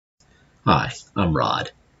Hi, I'm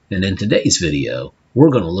Rod, and in today's video,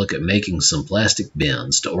 we're going to look at making some plastic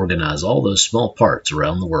bins to organize all those small parts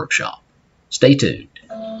around the workshop. Stay tuned.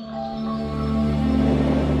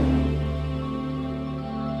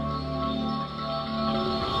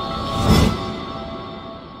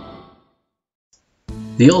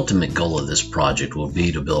 The ultimate goal of this project will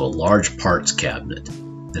be to build a large parts cabinet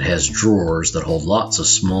that has drawers that hold lots of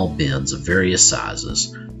small bins of various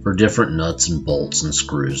sizes for different nuts and bolts and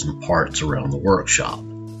screws and parts around the workshop.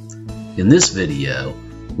 In this video,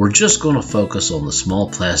 we're just going to focus on the small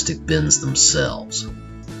plastic bins themselves.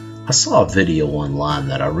 I saw a video online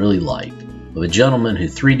that I really liked of a gentleman who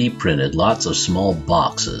 3D printed lots of small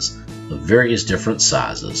boxes of various different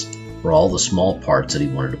sizes for all the small parts that he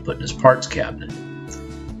wanted to put in his parts cabinet.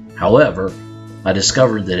 However, I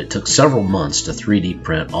discovered that it took several months to 3D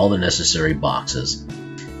print all the necessary boxes,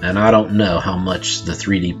 and I don't know how much the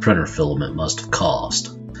 3D printer filament must have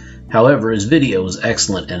cost. However, his video was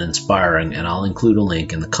excellent and inspiring, and I'll include a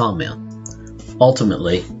link in the comment.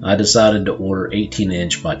 Ultimately, I decided to order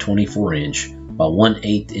 18-inch by 24-inch by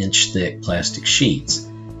 1/8 inch thick plastic sheets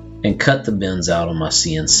and cut the bins out on my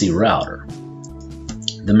CNC router.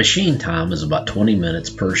 The machine time is about 20 minutes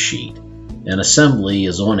per sheet, and assembly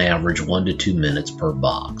is on average 1 to 2 minutes per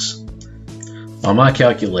box. On my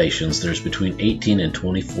calculations, there's between 18 and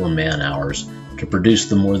 24 man-hours to produce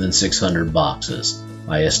the more than 600 boxes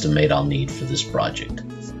I estimate I'll need for this project.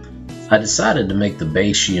 I decided to make the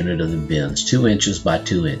base unit of the bins 2 inches by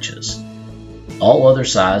 2 inches. All other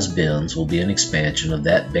size bins will be an expansion of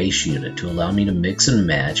that base unit to allow me to mix and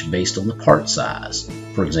match based on the part size.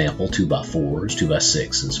 For example, 2x4s,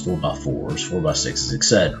 2x6s, 4x4s, 4x6s,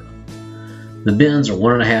 etc. The bins are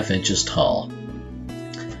 1.5 inches tall.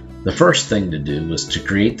 The first thing to do was to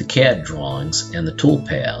create the CAD drawings and the tool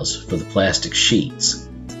paths for the plastic sheets.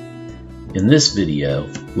 In this video,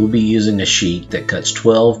 we'll be using a sheet that cuts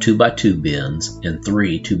 12 2x2 bins and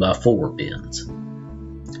 3 2x4 bins.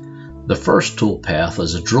 The first tool path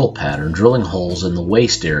is a drill pattern drilling holes in the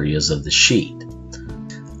waste areas of the sheet.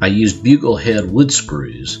 I used bugle head wood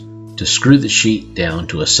screws to screw the sheet down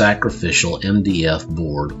to a sacrificial MDF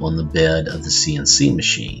board on the bed of the CNC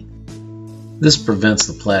machine. This prevents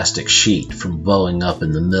the plastic sheet from bowing up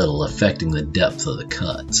in the middle, affecting the depth of the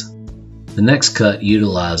cuts. The next cut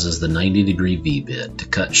utilizes the 90-degree V-bit to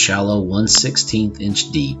cut shallow 1/16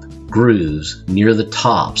 inch deep grooves near the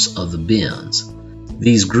tops of the bins.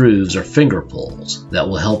 These grooves are finger pulls that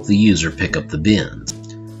will help the user pick up the bins.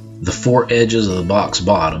 The 4 edges of the box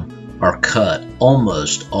bottom are cut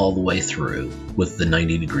almost all the way through with the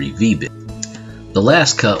 90-degree V-bit. The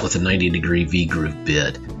last cut with the 90-degree V-groove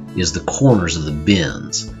bit is the corners of the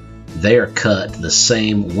bins. They are cut to the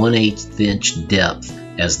same 1/8 inch depth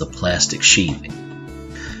as the plastic sheaving.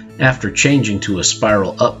 After changing to a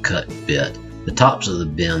spiral upcut bit, the tops of the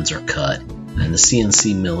bins are cut and the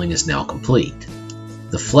CNC milling is now complete.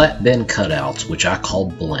 The flat bin cutouts, which I call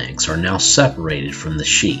blanks, are now separated from the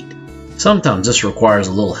sheet. Sometimes this requires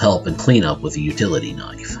a little help and cleanup with a utility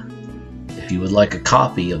knife. If you would like a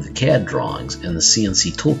copy of the CAD drawings and the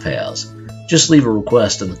CNC toolpaths, just leave a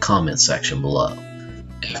request in the comment section below.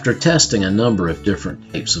 After testing a number of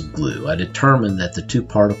different types of glue, I determined that the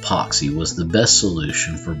 2-part epoxy was the best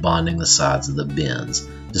solution for bonding the sides of the bins,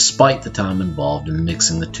 despite the time involved in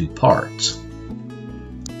mixing the 2 parts.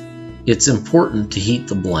 It's important to heat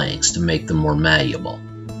the blanks to make them more malleable.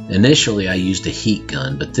 Initially, I used a heat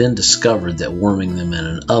gun, but then discovered that warming them in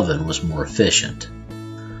an oven was more efficient.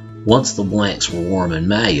 Once the blanks were warm and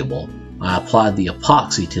malleable, I applied the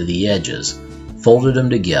epoxy to the edges, folded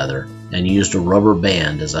them together, and used a rubber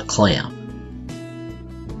band as a clamp.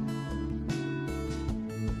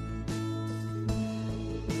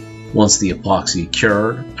 Once the epoxy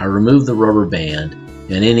cured, I removed the rubber band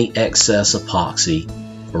and any excess epoxy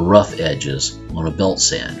or rough edges on a belt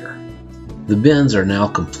sander. The bins are now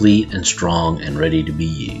complete and strong and ready to be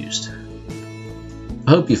used.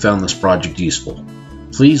 I hope you found this project useful.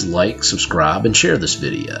 Please like, subscribe, and share this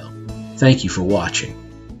video. Thank you for watching.